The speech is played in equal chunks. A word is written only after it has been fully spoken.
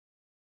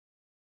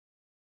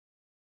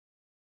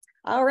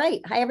All right.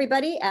 Hi,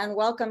 everybody, and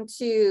welcome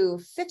to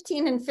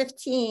 15 and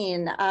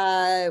 15.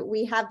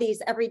 We have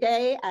these every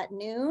day at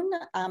noon,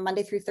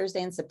 Monday through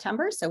Thursday in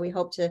September. So we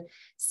hope to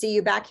see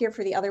you back here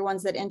for the other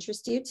ones that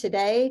interest you.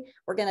 Today,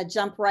 we're going to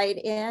jump right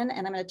in,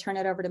 and I'm going to turn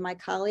it over to my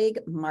colleague,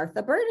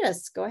 Martha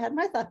Burtis. Go ahead,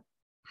 Martha.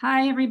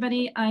 Hi,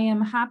 everybody. I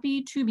am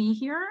happy to be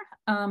here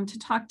to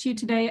talk to you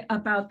today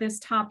about this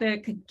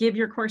topic, Give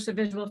Your Course a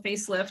Visual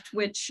Facelift,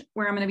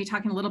 where I'm going to be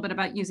talking a little bit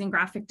about using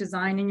graphic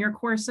design in your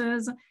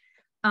courses.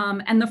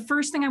 And the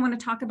first thing I want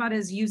to talk about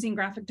is using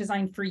graphic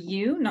design for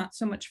you, not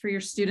so much for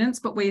your students,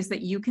 but ways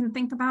that you can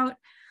think about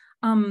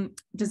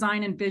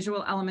design and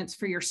visual elements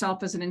for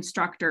yourself as an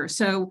instructor.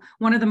 So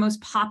one of the most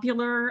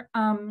popular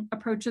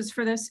approaches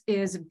for this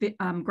is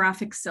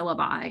graphic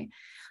syllabi.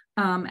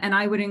 And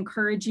I would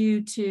encourage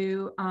you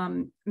to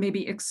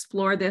maybe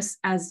explore this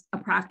as a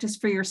practice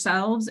for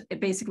yourselves.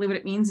 Basically what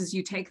it means is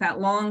you take that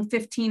long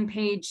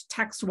 15-page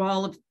text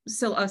wall of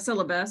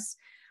syllabus,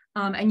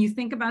 and you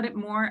think about it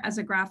more as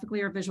a graphically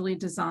or visually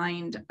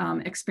designed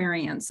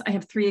experience. I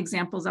have 3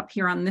 examples up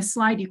here on this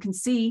slide. You can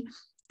see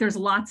there's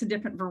lots of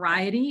different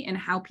variety in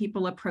how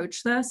people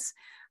approach this.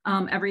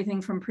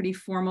 Everything from pretty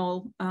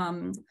formal,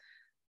 kind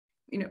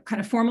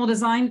of formal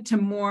design to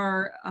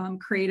more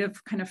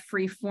creative, kind of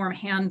free form,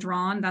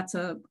 hand-drawn. That's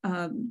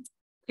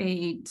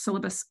a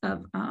syllabus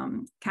of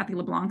Kathy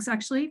LeBlanc's,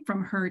 actually,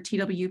 from her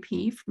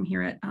TWP from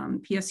here at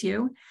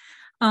PSU.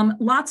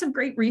 Lots of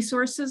great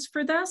resources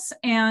for this.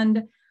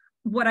 And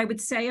what I would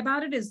say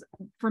about it is,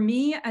 for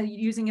me,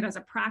 using it as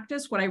a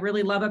practice, what I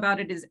really love about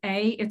it is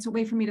it's a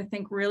way for me to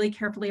think really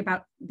carefully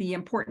about the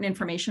important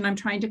information I'm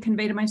trying to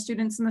convey to my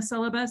students in the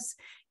syllabus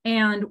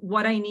and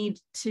what I need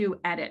to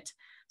edit.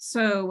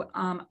 So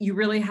you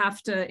really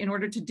have to, in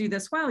order to do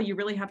this well, you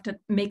really have to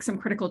make some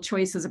critical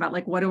choices about,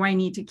 like, what do I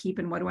need to keep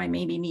and what do I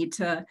maybe need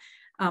to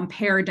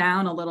pare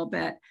down a little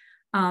bit.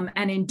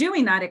 And in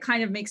doing that, it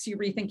kind of makes you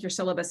rethink your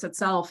syllabus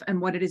itself and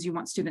what it is you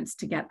want students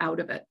to get out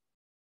of it.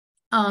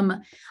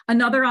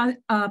 Another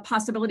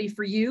possibility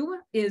for you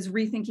is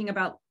rethinking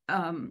about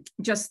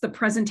just the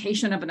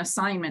presentation of an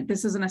assignment.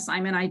 This is an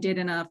assignment I did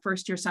in a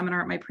first-year seminar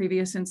at my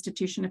previous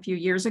institution a few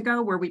years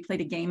ago, where we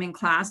played a game in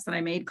class that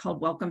I made called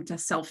Welcome to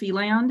Selfie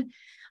Land.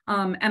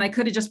 And I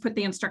could have just put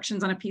the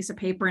instructions on a piece of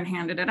paper and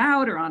handed it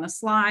out, or on a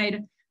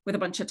slide with a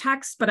bunch of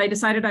text, but I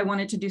decided I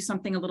wanted to do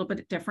something a little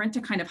bit different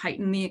to kind of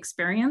heighten the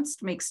experience,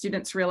 to make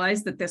students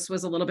realize that this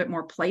was a little bit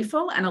more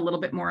playful and a little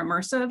bit more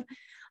immersive.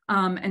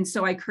 And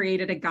so I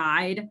created a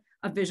guide,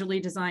 a visually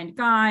designed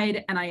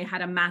guide, and I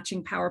had a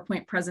matching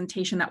PowerPoint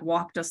presentation that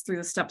walked us through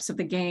the steps of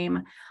the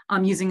game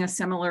using a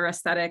similar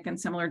aesthetic and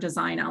similar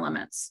design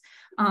elements.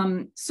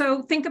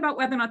 So think about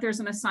whether or not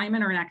there's an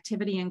assignment or an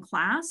activity in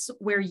class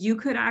where you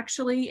could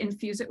actually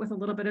infuse it with a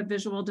little bit of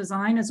visual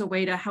design as a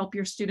way to help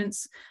your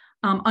students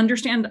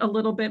understand a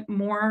little bit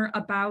more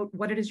about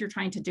what it is you're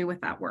trying to do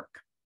with that work.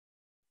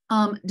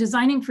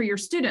 Designing for your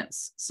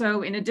students.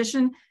 So in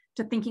addition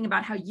to thinking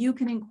about how you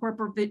can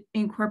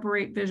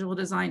incorporate visual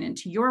design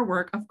into your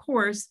work, of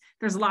course,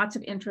 there's lots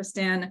of interest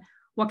in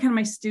what can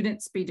my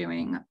students be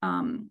doing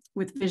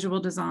with visual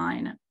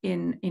design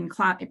in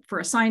class, for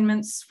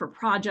assignments, for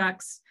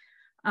projects.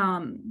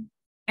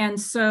 And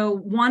so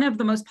one of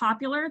the most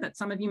popular that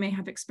some of you may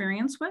have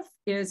experience with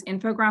is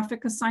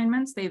infographic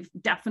assignments. They've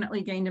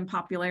definitely gained in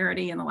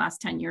popularity in the last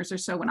 10 years or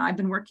so. When I've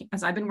been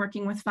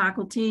working with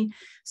faculty,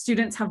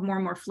 students have more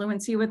and more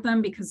fluency with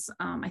them because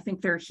I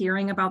think they're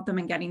hearing about them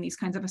and getting these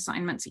kinds of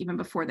assignments even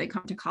before they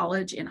come to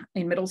college, in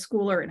middle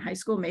school or in high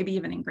school, maybe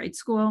even in grade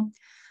school.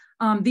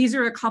 These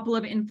are a couple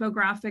of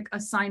infographic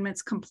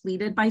assignments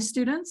completed by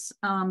students.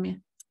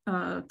 3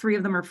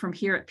 of them are from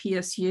here at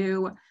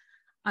PSU.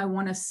 I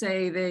want to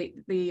say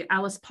the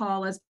Alice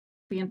Paul,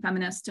 Lesbian,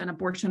 Feminist, and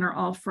Abortion are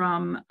all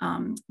from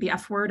the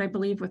F Word, I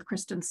believe, with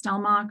Kristen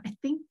Stelmach. I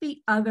think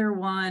the other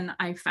one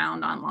I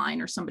found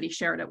online, or somebody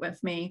shared it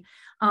with me.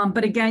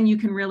 But again, you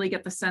can really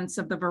get the sense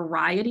of the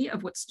variety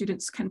of what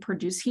students can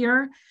produce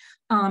here.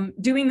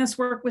 Doing this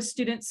work with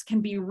students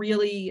can be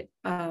really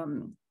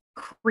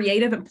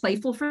creative and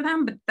playful for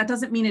them, but that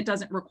doesn't mean it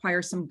doesn't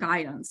require some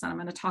guidance. And I'm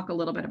going to talk a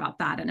little bit about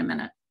that in a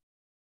minute.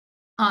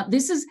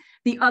 This is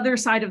the other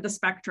side of the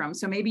spectrum.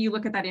 So maybe you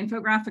look at that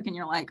infographic and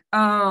you're like,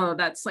 oh,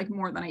 that's like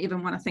more than I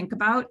even want to think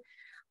about.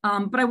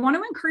 But I want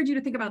to encourage you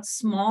to think about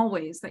small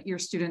ways that your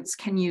students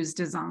can use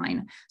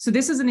design. So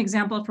this is an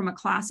example from a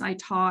class I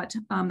taught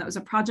that was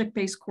a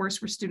project-based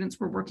course where students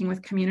were working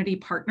with community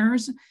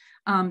partners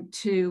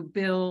to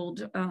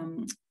build,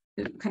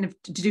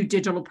 to do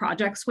digital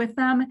projects with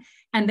them.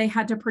 And they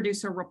had to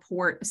produce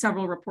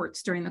several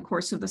reports during the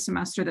course of the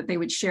semester that they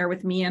would share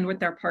with me and with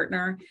their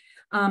partner.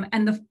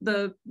 And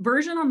the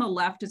version on the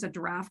left is a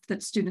draft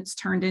that students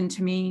turned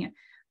into me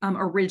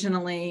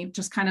originally,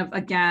 just kind of,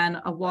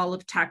 again, a wall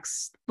of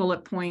text,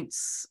 bullet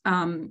points,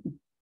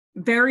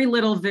 very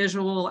little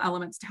visual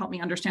elements to help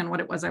me understand what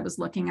it was I was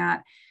looking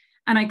at.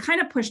 And I kind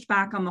of pushed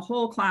back on the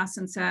whole class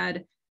and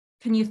said,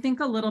 can you think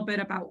a little bit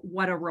about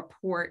what a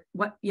report,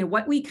 what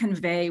we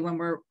convey when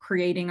we're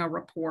creating a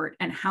report,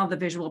 and how the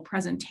visual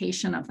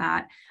presentation of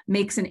that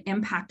makes an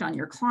impact on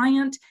your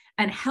client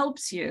and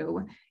helps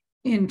you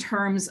in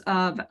terms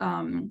of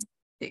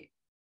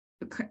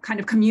kind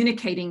of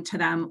communicating to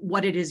them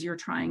what it is you're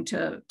trying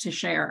to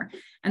share.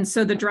 And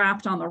so the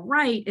draft on the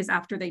right is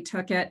after they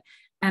took it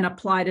and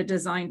applied a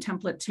design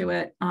template to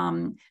it,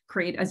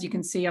 create, as you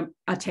can see, a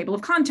table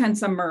of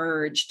contents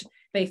emerged.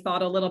 They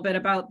thought a little bit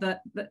about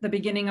the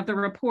beginning of the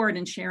report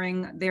and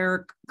sharing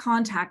their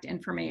contact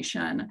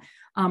information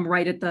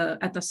right at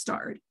the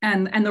start.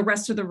 And the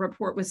rest of the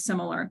report was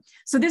similar.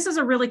 So this is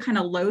a really kind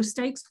of low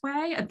stakes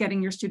way of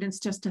getting your students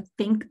just to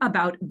think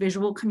about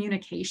visual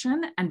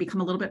communication and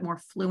become a little bit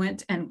more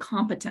fluent and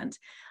competent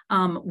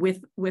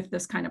with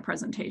this kind of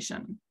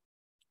presentation.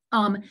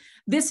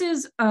 This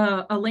is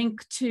a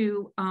link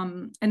to,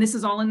 and this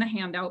is all in the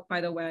handout,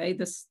 by the way,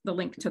 the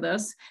link to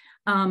this,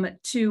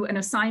 to an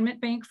assignment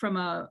bank from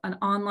an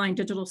online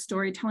digital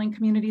storytelling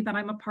community that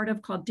I'm a part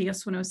of called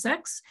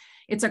DS106.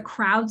 It's a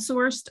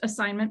crowdsourced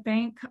assignment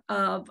bank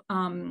of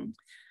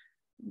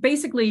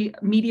basically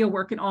media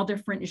work in all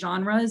different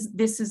genres.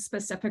 This is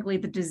specifically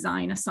the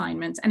design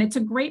assignments. And it's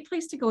a great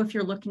place to go if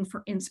you're looking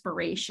for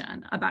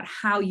inspiration about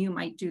how you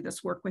might do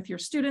this work with your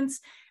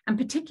students, and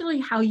particularly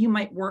how you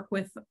might work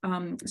with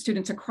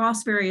students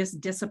across various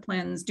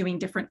disciplines doing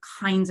different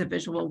kinds of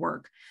visual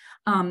work.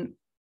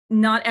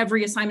 Not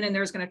every assignment in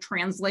there is going to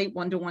translate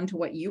one-to-one to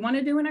what you want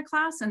to do in a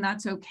class, and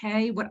that's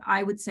okay. What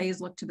I would say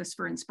is look to this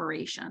for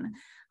inspiration.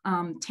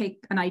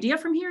 Take an idea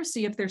from here,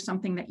 see if there's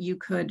something that you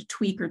could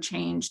tweak or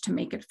change to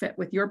make it fit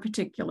with your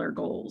particular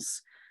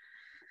goals.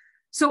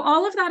 So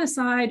all of that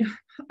aside,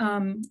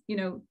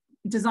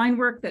 design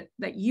work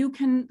that you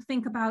can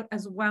think about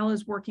as well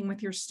as working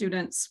with your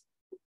students,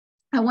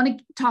 I want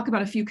to talk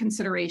about a few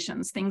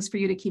considerations, things for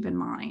you to keep in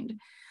mind.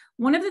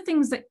 One of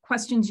the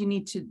questions you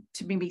need to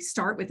maybe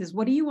start with is,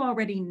 what do you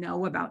already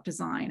know about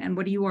design, and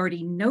what do you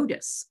already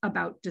notice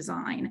about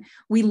design?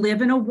 We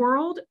live in a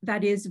world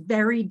that is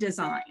very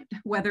designed,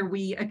 whether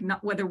we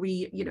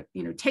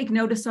take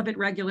notice of it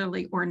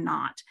regularly or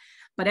not.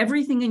 But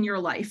everything in your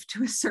life,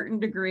 to a certain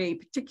degree,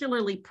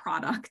 particularly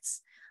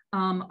products,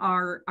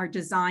 are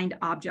designed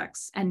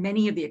objects, and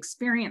many of the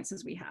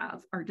experiences we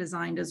have are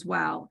designed as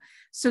well.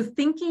 So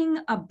thinking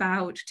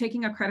about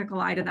taking a critical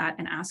eye to that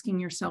and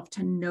asking yourself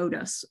to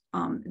notice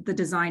the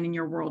design in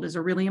your world is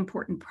a really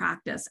important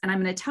practice. And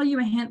I'm going to tell you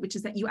a hint, which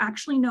is that you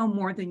actually know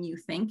more than you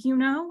think you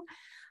know.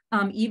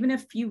 Even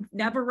if you've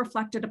never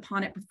reflected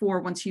upon it before,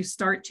 once you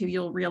start to,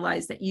 you'll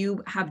realize that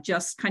you have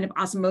just kind of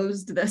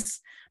osmosed this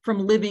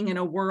from living in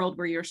a world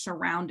where you're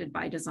surrounded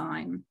by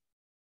design.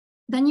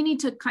 Then you need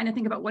to kind of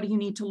think about, what do you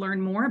need to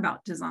learn more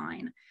about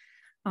design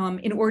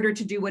in order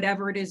to do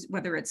whatever it is,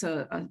 whether it's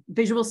a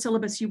visual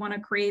syllabus you want to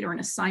create or an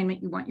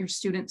assignment you want your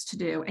students to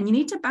do. And you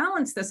need to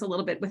balance this a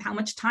little bit with how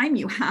much time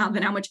you have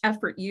and how much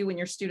effort you and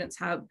your students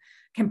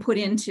can put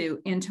into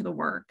the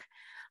work.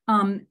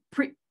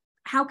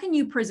 How can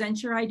you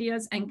present your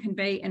ideas and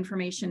convey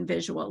information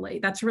visually?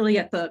 That's really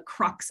at the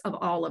crux of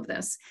all of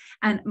this.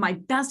 And my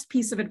best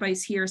piece of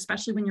advice here,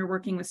 especially when you're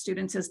working with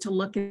students, is to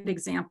look at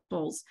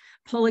examples,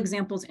 pull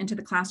examples into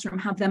the classroom,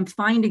 have them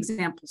find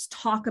examples,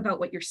 talk about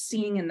what you're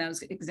seeing in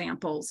those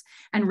examples,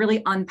 and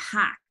really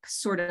unpack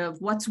sort of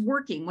what's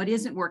working, what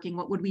isn't working,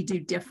 what would we do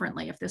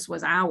differently if this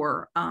was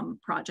our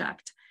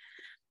project.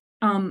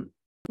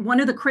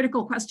 One of the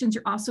critical questions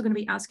you're also going to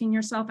be asking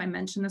yourself, I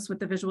mentioned this with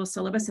the visual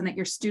syllabus, and that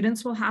your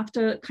students will have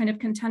to kind of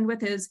contend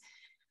with, is,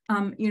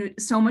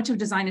 so much of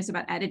design is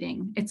about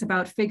editing. It's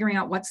about figuring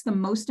out what's the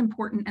most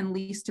important and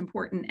least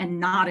important and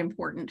not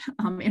important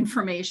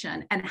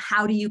information, and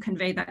how do you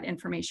convey that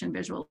information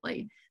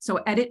visually. So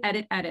edit,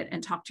 edit, edit,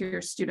 and talk to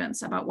your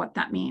students about what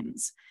that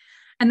means.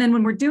 And then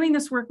when we're doing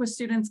this work with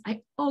students,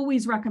 I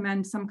always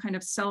recommend some kind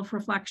of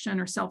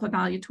self-reflection or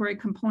self-evaluatory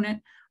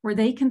component where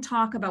they can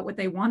talk about what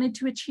they wanted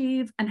to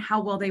achieve and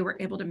how well they were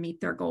able to meet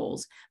their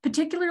goals,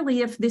 particularly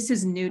if this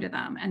is new to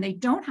them and they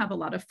don't have a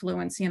lot of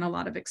fluency and a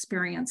lot of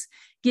experience.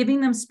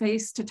 Giving them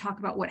space to talk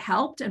about what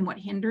helped and what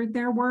hindered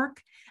their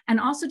work, and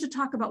also to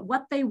talk about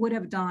what they would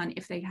have done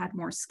if they'd had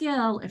more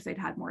skill, if they'd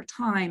had more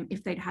time,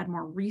 if they'd had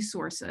more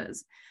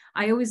resources.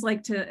 I always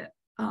like to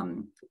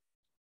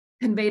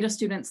convey to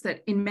students that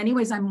in many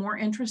ways I'm more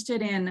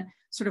interested in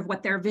sort of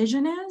what their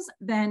vision is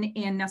than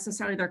in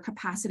necessarily their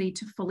capacity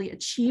to fully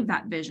achieve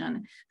that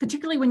vision,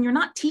 particularly when you're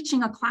not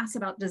teaching a class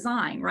about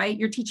design, right?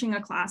 You're teaching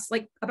a class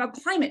like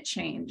about climate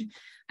change.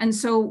 And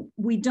so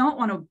we don't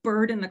want to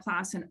burden the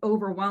class and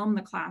overwhelm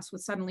the class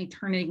with suddenly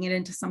turning it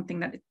into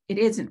something that it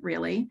isn't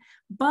really.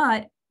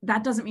 But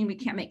that doesn't mean we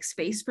can't make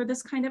space for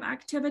this kind of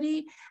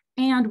activity,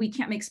 and we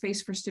can't make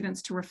space for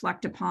students to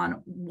reflect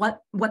upon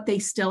what they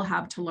still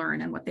have to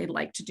learn and what they'd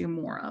like to do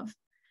more of.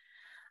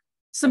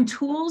 Some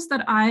tools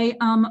that I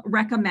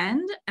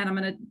recommend, and I'm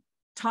going to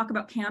talk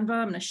about Canva.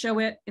 I'm going to show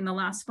it in the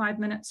last 5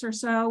 minutes or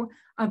so.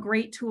 A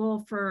great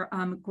tool for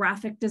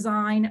graphic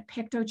design,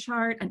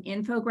 Pictochart, an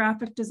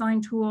infographic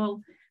design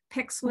tool,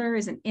 Pixlr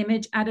is an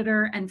image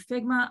editor, and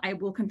Figma, I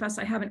will confess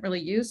I haven't really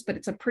used, but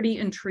it's a pretty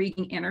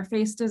intriguing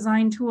interface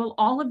design tool.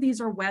 All of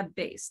these are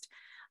web-based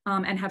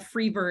and have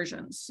free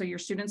versions, so your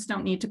students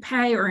don't need to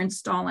pay or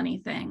install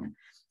anything.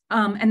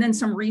 And then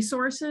some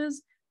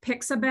resources.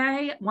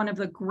 Pixabay, one of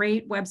the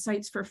great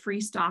websites for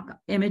free stock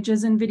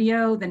images and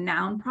video, the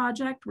Noun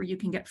Project, where you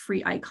can get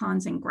free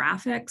icons and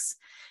graphics.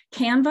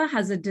 Canva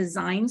has a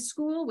design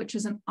school, which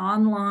is an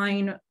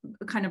online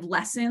kind of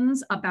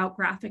lessons about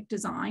graphic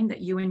design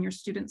that you and your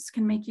students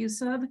can make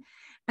use of.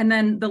 And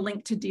then the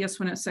link to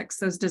DS106,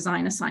 those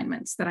design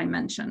assignments that I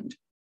mentioned.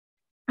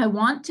 I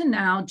want to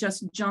now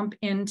just jump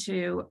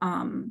into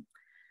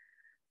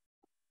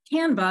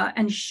Canva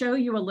and show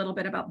you a little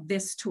bit about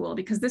this tool,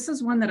 because this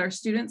is one that our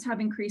students have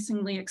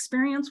increasingly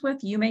experience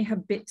with. You may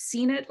have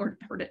seen it or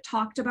heard it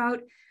talked about.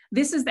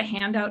 This is the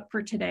handout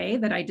for today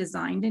that I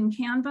designed in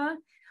Canva.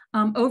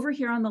 Over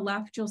here on the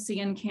left, you'll see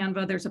in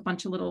Canva, there's a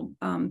bunch of little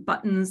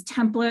buttons,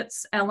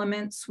 templates,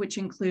 elements, which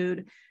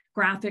include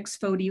graphics,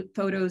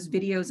 photos,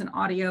 videos, and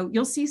audio.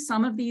 You'll see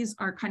some of these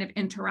are kind of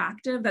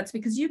interactive. That's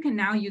because you can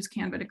now use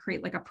Canva to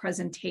create like a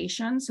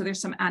presentation. So there's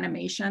some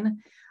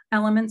animation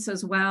elements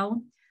as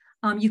well.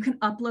 You can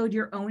upload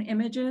your own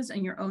images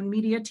and your own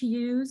media to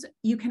use.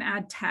 You can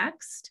add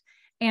text,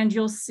 and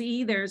you'll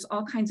see there's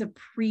all kinds of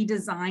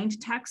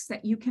pre-designed text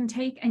that you can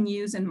take and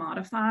use and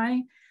modify.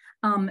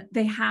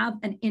 They have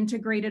an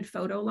integrated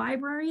photo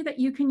library that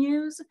you can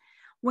use.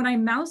 When I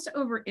mouse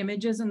over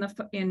images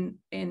in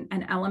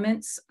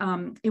elements,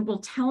 it will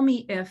tell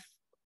me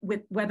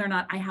whether or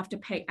not I have to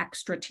pay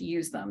extra to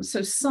use them.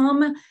 So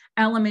some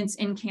elements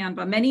in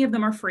Canva, many of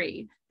them are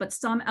free, but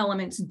some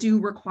elements do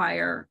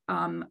require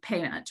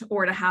payment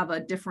or to have a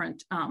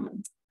different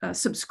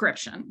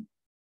subscription.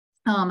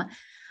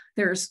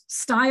 There's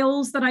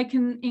styles that I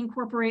can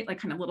incorporate, like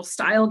kind of little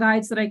style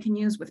guides that I can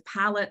use with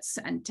palettes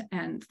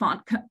and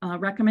font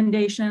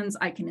recommendations.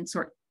 I can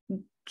insert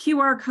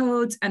QR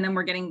codes, and then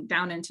we're getting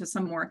down into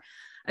some more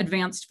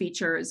advanced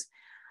features.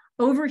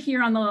 Over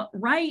here on the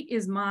right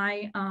is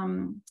my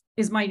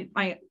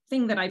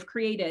thing that I've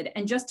created.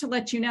 And just to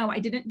let you know, I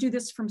didn't do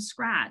this from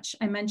scratch.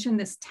 I mentioned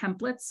this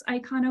templates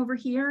icon over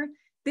here.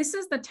 This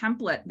is the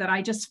template that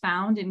I just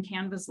found in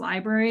Canva's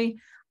library.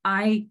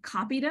 I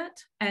copied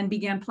it and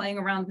began playing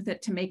around with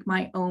it to make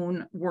my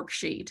own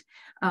worksheet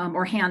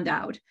or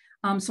handout.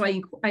 So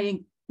I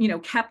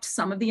kept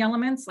some of the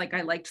elements, like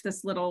I liked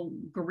this little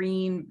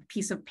green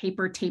piece of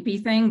paper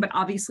tapey thing, but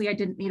obviously I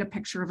didn't need a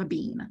picture of a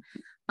bean.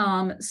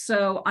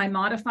 So I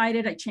modified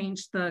it, I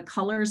changed the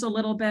colors a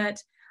little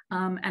bit,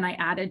 and I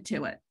added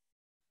to it.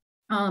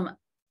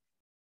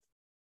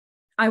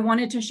 I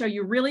wanted to show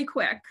you really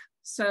quick.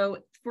 So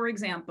for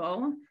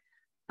example,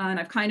 and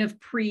I've kind of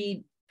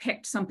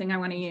pre-picked something I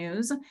want to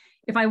use.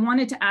 If I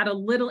wanted to add a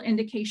little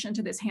indication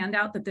to this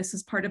handout that this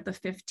is part of the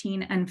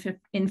 15 and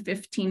in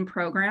 15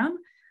 program,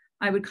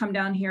 I would come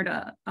down here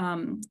to,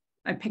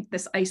 I picked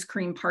this ice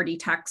cream party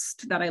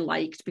text that I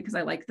liked because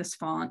I like this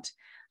font.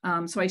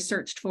 So I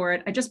searched for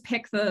it. I just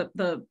pick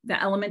the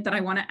element that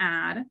I want to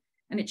add,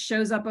 and it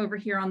shows up over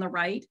here on the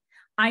right.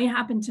 I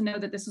happen to know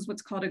that this is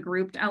what's called a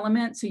grouped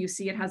element. So you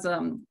see it has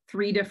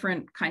 3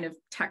 different kind of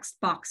text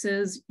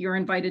boxes. You're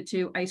invited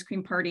to, ice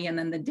cream party, and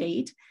then the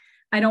date.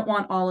 I don't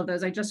want all of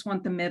those. I just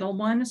want the middle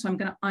one. So I'm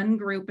going to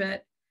ungroup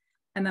it,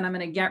 and then I'm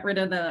going to get rid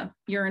of the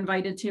you're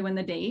invited to and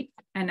the date.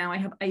 And now I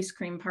have ice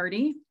cream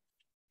party,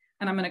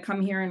 and I'm going to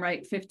come here and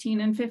write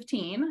 15 and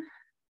 15.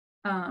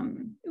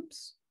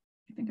 Oops.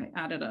 I think I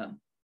added a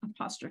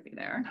apostrophe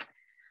there.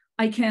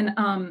 I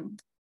can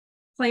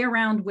play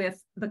around with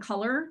the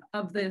color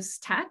of this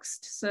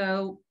text.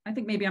 So I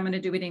think maybe I'm going to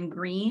do it in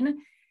green.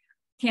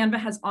 Canva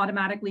has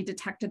automatically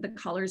detected the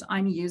colors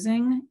I'm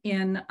using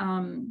in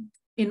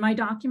my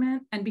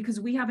document. And because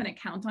we have an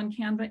account on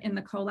Canva in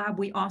the collab,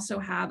 we also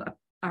have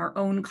our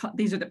own,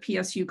 these are the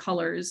PSU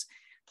colors,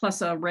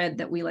 plus a red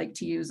that we like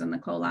to use in the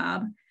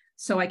collab.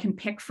 So I can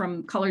pick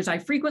from colors I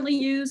frequently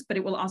use, but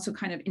it will also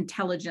kind of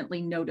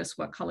intelligently notice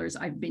what colors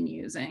I've been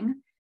using.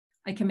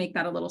 I can make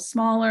that a little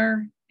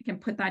smaller. I can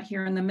put that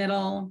here in the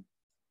middle.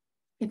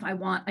 If I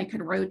want, I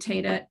could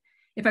rotate it.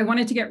 If I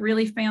wanted to get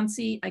really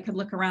fancy, I could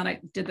look around.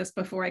 I did this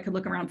before. I could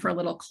look around for a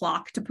little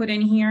clock to put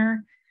in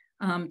here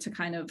to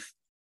kind of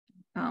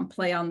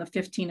play on the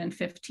 15 and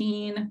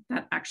 15.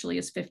 That actually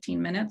is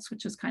 15 minutes,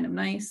 which is kind of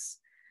nice.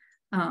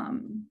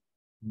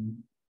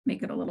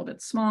 Make it a little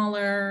bit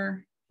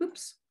smaller.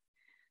 Oops.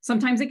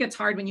 Sometimes it gets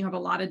hard when you have a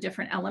lot of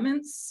different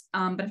elements,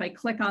 but if I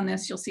click on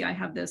this, you'll see I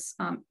have this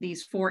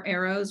these 4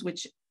 arrows,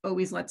 which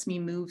always lets me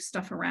move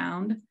stuff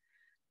around.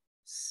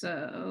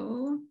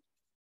 So,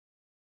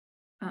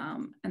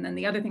 and then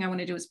the other thing I want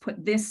to do is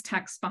put this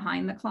text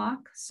behind the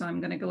clock. So I'm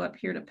going to go up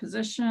here to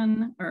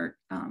position, or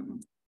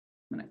I'm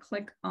going to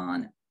click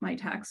on my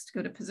text,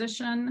 go to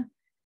position,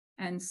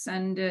 and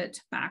send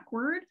it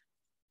backward,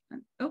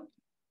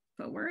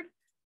 forward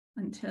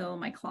until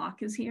my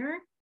clock is here.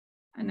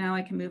 And now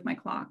I can move my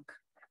clock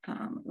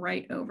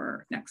right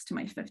over next to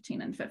my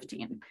 15 and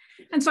 15.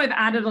 And so I've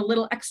added a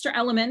little extra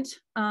element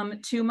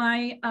to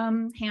my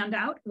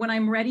handout. When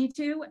I'm ready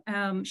to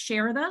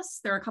share this,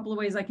 there are a couple of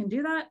ways I can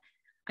do that.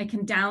 I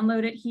can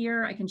download it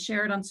here. I can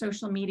share it on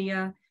social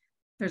media.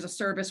 There's a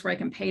service where I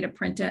can pay to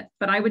print it,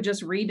 but I would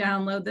just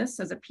re-download this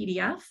as a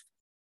PDF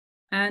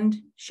and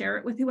share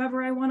it with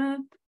whoever I want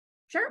to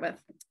share it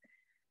with.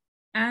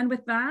 And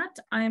with that,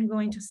 I'm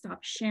going to stop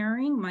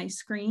sharing my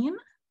screen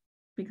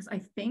because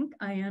I think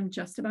I am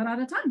just about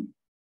out of time.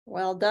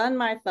 Well done,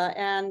 Martha.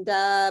 And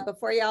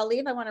before you all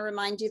leave, I want to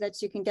remind you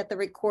that you can get the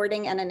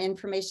recording and an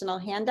informational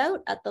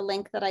handout at the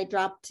link that I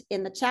dropped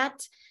in the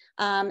chat.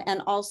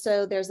 And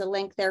also there's a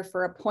link there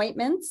for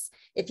appointments.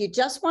 If you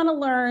just want to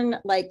learn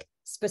like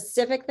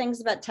specific things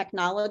about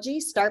technology,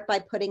 start by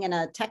putting in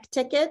a tech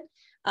ticket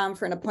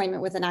for an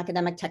appointment with an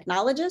academic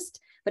technologist.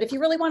 But if you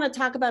really want to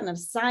talk about an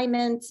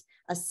assignment,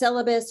 a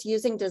syllabus,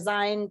 using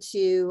design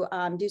to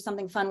do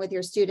something fun with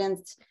your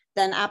students,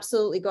 then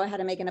absolutely go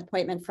ahead and make an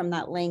appointment from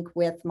that link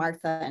with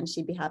Martha, and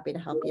she'd be happy to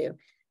help you.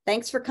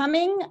 Thanks for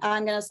coming.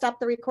 I'm going to stop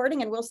the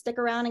recording and we'll stick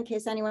around in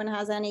case anyone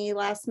has any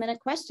last minute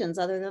questions.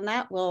 Other than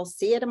that, we'll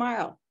see you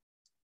tomorrow.